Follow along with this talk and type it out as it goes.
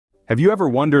Have you ever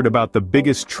wondered about the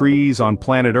biggest trees on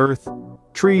planet Earth?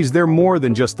 Trees, they're more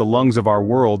than just the lungs of our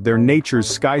world, they're nature's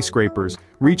skyscrapers,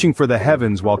 reaching for the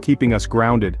heavens while keeping us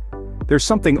grounded. There's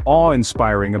something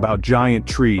awe-inspiring about giant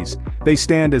trees. They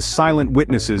stand as silent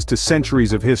witnesses to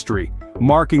centuries of history,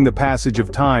 marking the passage of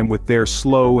time with their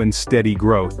slow and steady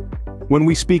growth. When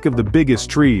we speak of the biggest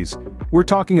trees, we're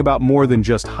talking about more than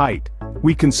just height.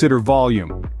 We consider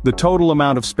volume, the total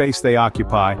amount of space they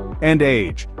occupy, and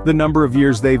age, the number of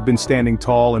years they've been standing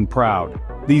tall and proud.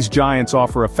 These giants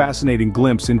offer a fascinating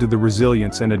glimpse into the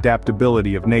resilience and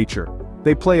adaptability of nature.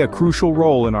 They play a crucial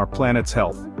role in our planet's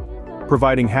health,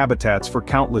 providing habitats for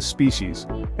countless species,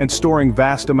 and storing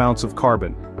vast amounts of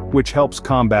carbon, which helps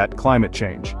combat climate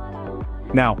change.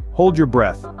 Now, hold your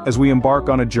breath as we embark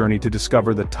on a journey to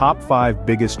discover the top 5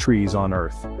 biggest trees on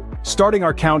Earth. Starting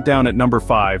our countdown at number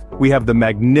 5, we have the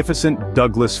magnificent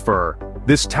Douglas fir.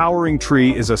 This towering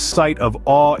tree is a sight of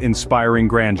awe-inspiring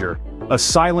grandeur, a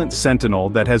silent sentinel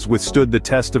that has withstood the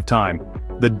test of time.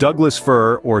 The Douglas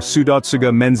fir, or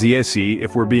Pseudotsuga menziesii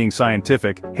if we're being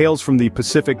scientific, hails from the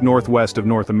Pacific Northwest of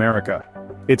North America.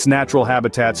 Its natural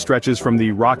habitat stretches from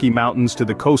the Rocky Mountains to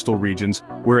the coastal regions,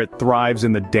 where it thrives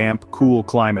in the damp, cool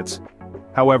climates.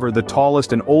 However, the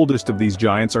tallest and oldest of these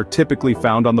giants are typically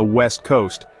found on the west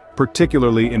coast,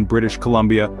 particularly in British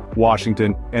Columbia,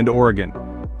 Washington, and Oregon.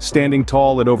 Standing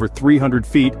tall at over 300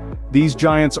 feet, these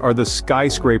giants are the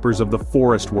skyscrapers of the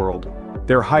forest world.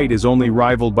 Their height is only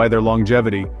rivaled by their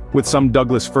longevity, with some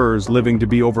Douglas firs living to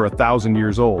be over 1,000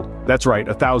 years old. That's right,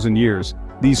 1,000 years.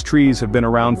 These trees have been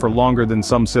around for longer than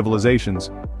some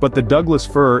civilizations. But the Douglas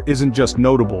fir isn't just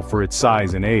notable for its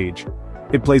size and age.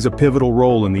 It plays a pivotal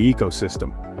role in the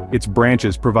ecosystem. Its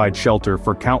branches provide shelter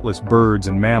for countless birds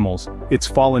and mammals, its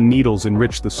fallen needles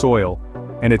enrich the soil,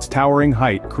 and its towering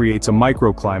height creates a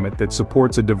microclimate that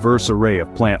supports a diverse array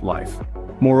of plant life.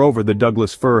 Moreover, the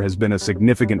Douglas fir has been a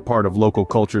significant part of local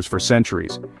cultures for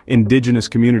centuries. Indigenous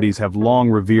communities have long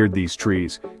revered these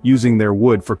trees, using their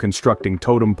wood for constructing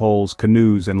totem poles,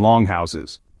 canoes, and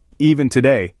longhouses. Even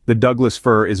today, the Douglas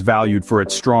fir is valued for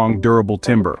its strong, durable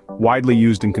timber, widely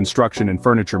used in construction and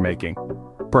furniture making.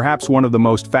 Perhaps one of the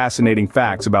most fascinating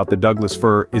facts about the Douglas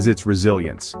fir is its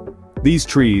resilience. These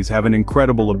trees have an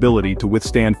incredible ability to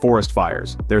withstand forest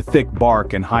fires. Their thick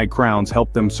bark and high crowns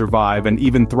help them survive and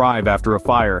even thrive after a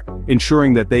fire,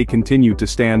 ensuring that they continue to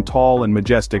stand tall and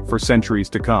majestic for centuries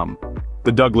to come.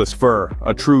 The Douglas fir,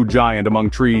 a true giant among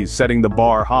trees, setting the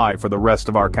bar high for the rest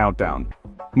of our countdown.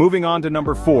 Moving on to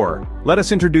number 4, let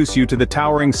us introduce you to the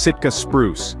towering Sitka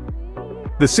spruce.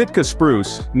 The Sitka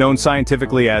spruce, known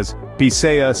scientifically as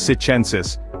Picea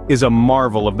sitchensis, is a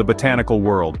marvel of the botanical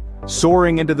world,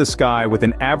 soaring into the sky with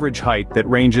an average height that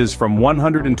ranges from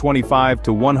 125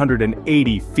 to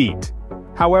 180 feet.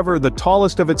 However, the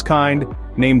tallest of its kind,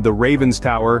 named the Raven's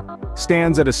Tower,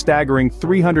 stands at a staggering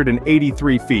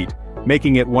 383 feet,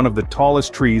 making it one of the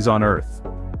tallest trees on Earth.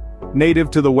 Native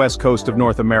to the west coast of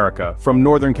North America, from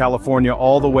Northern California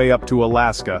all the way up to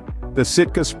Alaska, the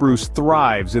Sitka spruce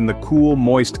thrives in the cool,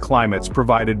 moist climates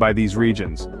provided by these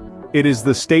regions. It is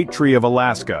the state tree of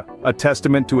Alaska, a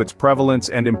testament to its prevalence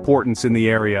and importance in the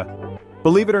area.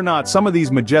 Believe it or not, some of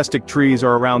these majestic trees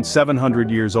are around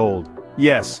 700 years old.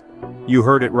 Yes, you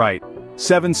heard it right.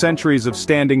 7 centuries of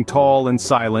standing tall and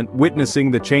silent,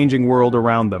 witnessing the changing world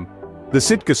around them. The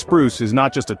Sitka spruce is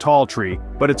not just a tall tree,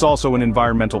 but it's also an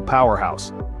environmental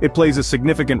powerhouse. It plays a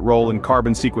significant role in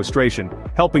carbon sequestration,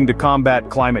 helping to combat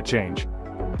climate change.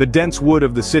 The dense wood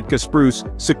of the Sitka spruce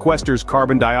sequesters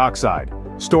carbon dioxide,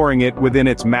 storing it within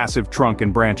its massive trunk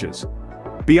and branches.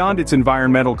 Beyond its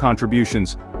environmental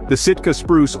contributions, the Sitka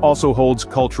spruce also holds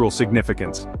cultural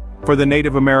significance. For the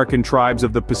Native American tribes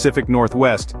of the Pacific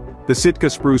Northwest, the Sitka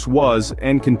spruce was,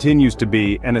 and continues to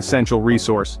be, an essential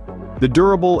resource. The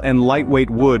durable and lightweight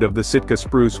wood of the Sitka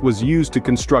spruce was used to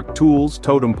construct tools,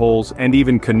 totem poles, and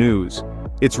even canoes.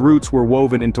 Its roots were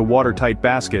woven into watertight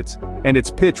baskets, and its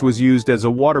pitch was used as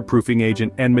a waterproofing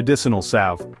agent and medicinal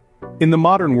salve. In the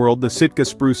modern world, the Sitka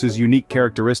spruce's unique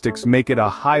characteristics make it a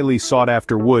highly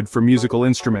sought-after wood for musical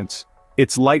instruments.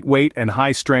 Its lightweight and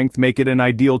high strength make it an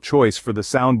ideal choice for the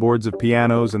soundboards of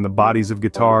pianos and the bodies of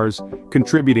guitars,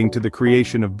 contributing to the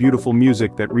creation of beautiful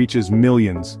music that reaches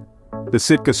millions. The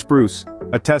Sitka spruce,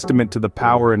 a testament to the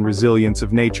power and resilience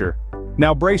of nature.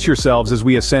 Now brace yourselves as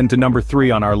we ascend to number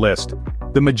 3 on our list,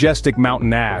 the majestic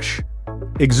mountain ash.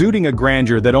 Exuding a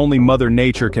grandeur that only Mother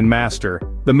Nature can master,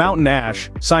 the mountain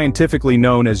ash, scientifically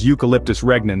known as Eucalyptus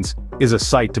regnans, is a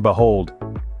sight to behold.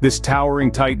 This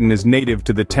towering titan is native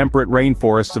to the temperate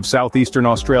rainforests of southeastern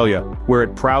Australia, where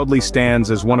it proudly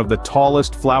stands as one of the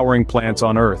tallest flowering plants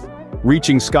on Earth.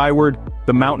 Reaching skyward,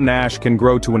 The mountain ash can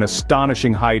grow to an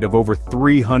astonishing height of over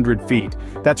 300 feet.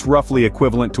 That's roughly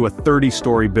equivalent to a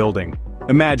 30-story building.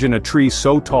 Imagine a tree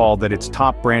so tall that its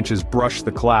top branches brush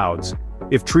the clouds.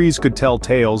 If trees could tell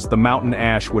tales, the mountain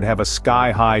ash would have a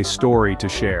sky-high story to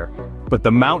share. But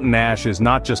the mountain ash is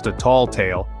not just a tall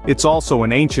tale, it's also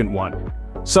an ancient one.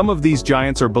 Some of these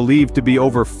giants are believed to be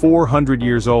over 400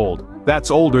 years old. That's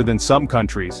older than some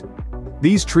countries.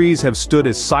 These trees have stood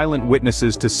as silent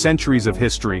witnesses to centuries of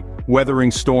history,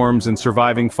 weathering storms and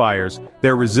surviving fires,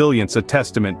 their resilience a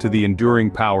testament to the enduring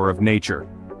power of nature.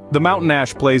 The mountain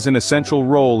ash plays an essential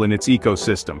role in its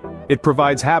ecosystem. It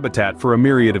provides habitat for a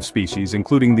myriad of species,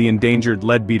 including the endangered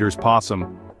leadbeater's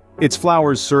possum. Its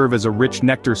flowers serve as a rich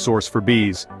nectar source for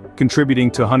bees,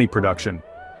 contributing to honey production.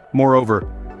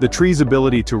 Moreover, the tree's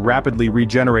ability to rapidly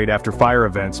regenerate after fire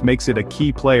events makes it a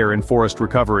key player in forest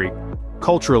recovery.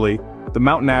 Culturally, the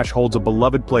mountain ash holds a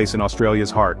beloved place in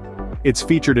Australia's heart. It's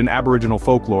featured in Aboriginal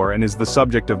folklore and is the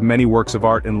subject of many works of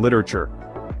art and literature.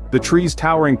 The tree's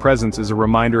towering presence is a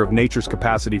reminder of nature's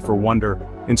capacity for wonder,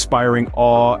 inspiring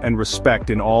awe and respect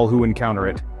in all who encounter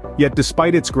it. Yet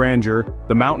despite its grandeur,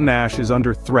 the mountain ash is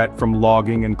under threat from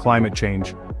logging and climate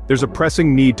change. There's a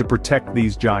pressing need to protect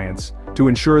these giants, to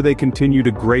ensure they continue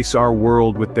to grace our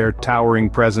world with their towering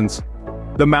presence.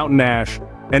 The mountain ash,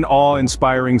 an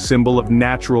awe-inspiring symbol of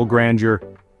natural grandeur.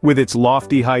 With its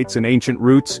lofty heights and ancient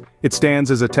roots, it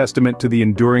stands as a testament to the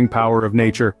enduring power of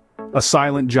nature. A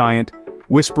silent giant,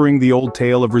 whispering the old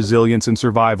tale of resilience and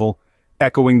survival,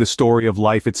 echoing the story of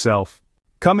life itself.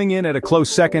 Coming in at a close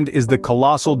second is the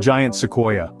colossal giant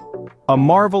sequoia. A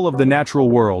marvel of the natural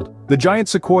world, the giant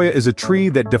sequoia is a tree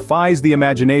that defies the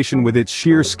imagination with its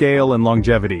sheer scale and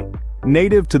longevity.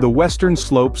 Native to the western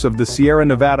slopes of the Sierra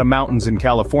Nevada mountains in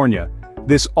California,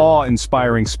 this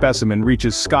awe-inspiring specimen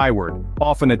reaches skyward,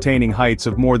 often attaining heights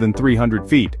of more than 300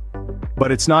 feet.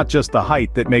 But it's not just the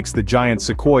height that makes the giant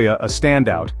sequoia a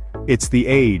standout, it's the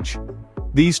age.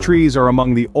 These trees are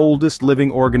among the oldest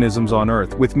living organisms on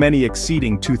Earth, with many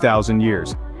exceeding 2,000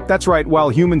 years. That's right, while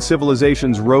human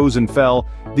civilizations rose and fell,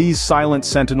 these silent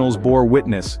sentinels bore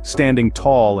witness, standing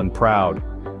tall and proud.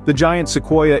 The giant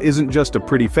sequoia isn't just a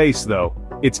pretty face though,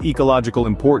 its ecological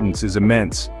importance is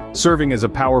immense. Serving as a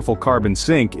powerful carbon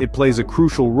sink, it plays a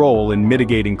crucial role in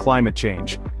mitigating climate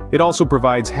change. It also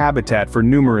provides habitat for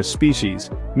numerous species,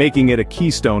 making it a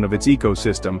keystone of its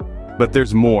ecosystem. But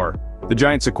there's more. The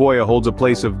giant sequoia holds a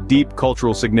place of deep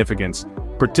cultural significance,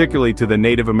 particularly to the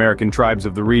Native American tribes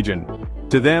of the region.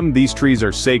 To them, these trees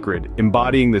are sacred,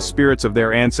 embodying the spirits of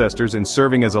their ancestors and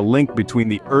serving as a link between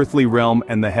the earthly realm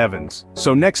and the heavens.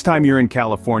 So next time you're in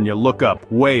California, look up,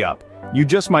 way up. You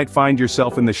just might find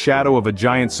yourself in the shadow of a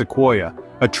giant sequoia,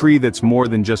 a tree that's more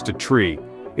than just a tree.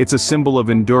 It's a symbol of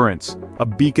endurance, a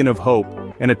beacon of hope,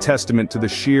 and a testament to the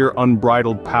sheer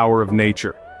unbridled power of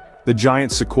nature. The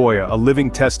giant sequoia, a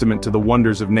living testament to the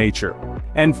wonders of nature.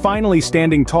 And finally,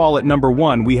 standing tall at number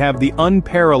 1, we have the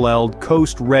unparalleled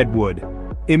coast redwood.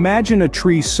 Imagine a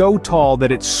tree so tall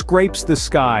that it scrapes the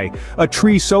sky, a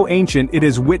tree so ancient it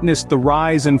has witnessed the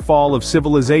rise and fall of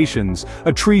civilizations,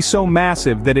 a tree so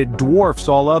massive that it dwarfs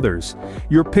all others.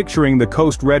 You're picturing the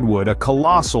coast redwood, a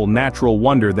colossal natural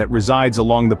wonder that resides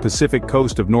along the Pacific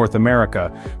coast of North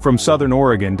America, from southern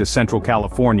Oregon to central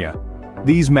California.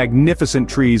 These magnificent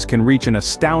trees can reach an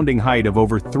astounding height of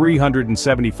over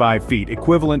 375 feet,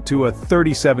 equivalent to a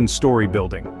 37-story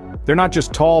building. They're not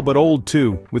just tall but old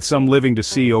too, with some living to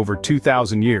see over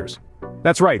 2,000 years.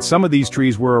 That's right, some of these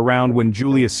trees were around when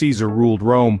Julius Caesar ruled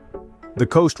Rome. The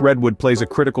coast redwood plays a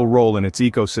critical role in its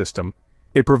ecosystem.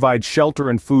 It provides shelter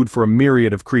and food for a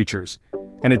myriad of creatures,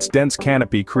 and its dense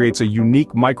canopy creates a unique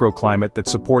microclimate that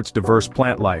supports diverse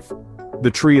plant life.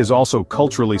 The tree is also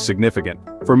culturally significant.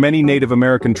 For many Native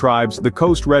American tribes, the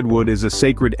coast redwood is a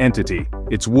sacred entity,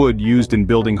 its wood used in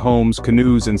building homes,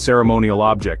 canoes, and ceremonial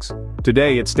objects.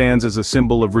 Today it stands as a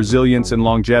symbol of resilience and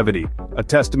longevity, a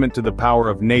testament to the power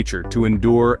of nature to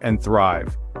endure and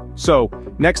thrive. So,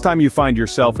 next time you find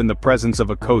yourself in the presence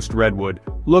of a coast redwood,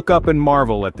 look up and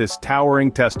marvel at this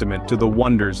towering testament to the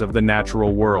wonders of the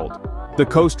natural world. The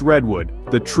coast redwood,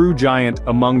 the true giant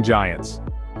among giants.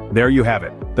 There you have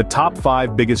it, the top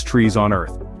 5 biggest trees on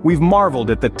Earth. We've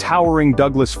marveled at the towering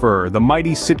Douglas fir, the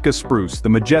mighty Sitka spruce, the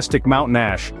majestic mountain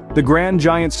ash, the grand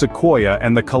giant sequoia,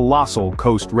 and the colossal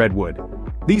coast redwood.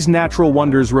 These natural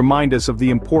wonders remind us of the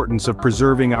importance of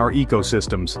preserving our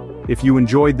ecosystems. If you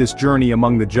enjoyed this journey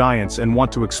among the giants and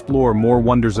want to explore more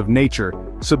wonders of nature,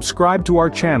 subscribe to our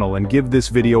channel and give this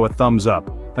video a thumbs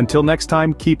up. Until next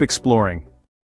time, keep exploring.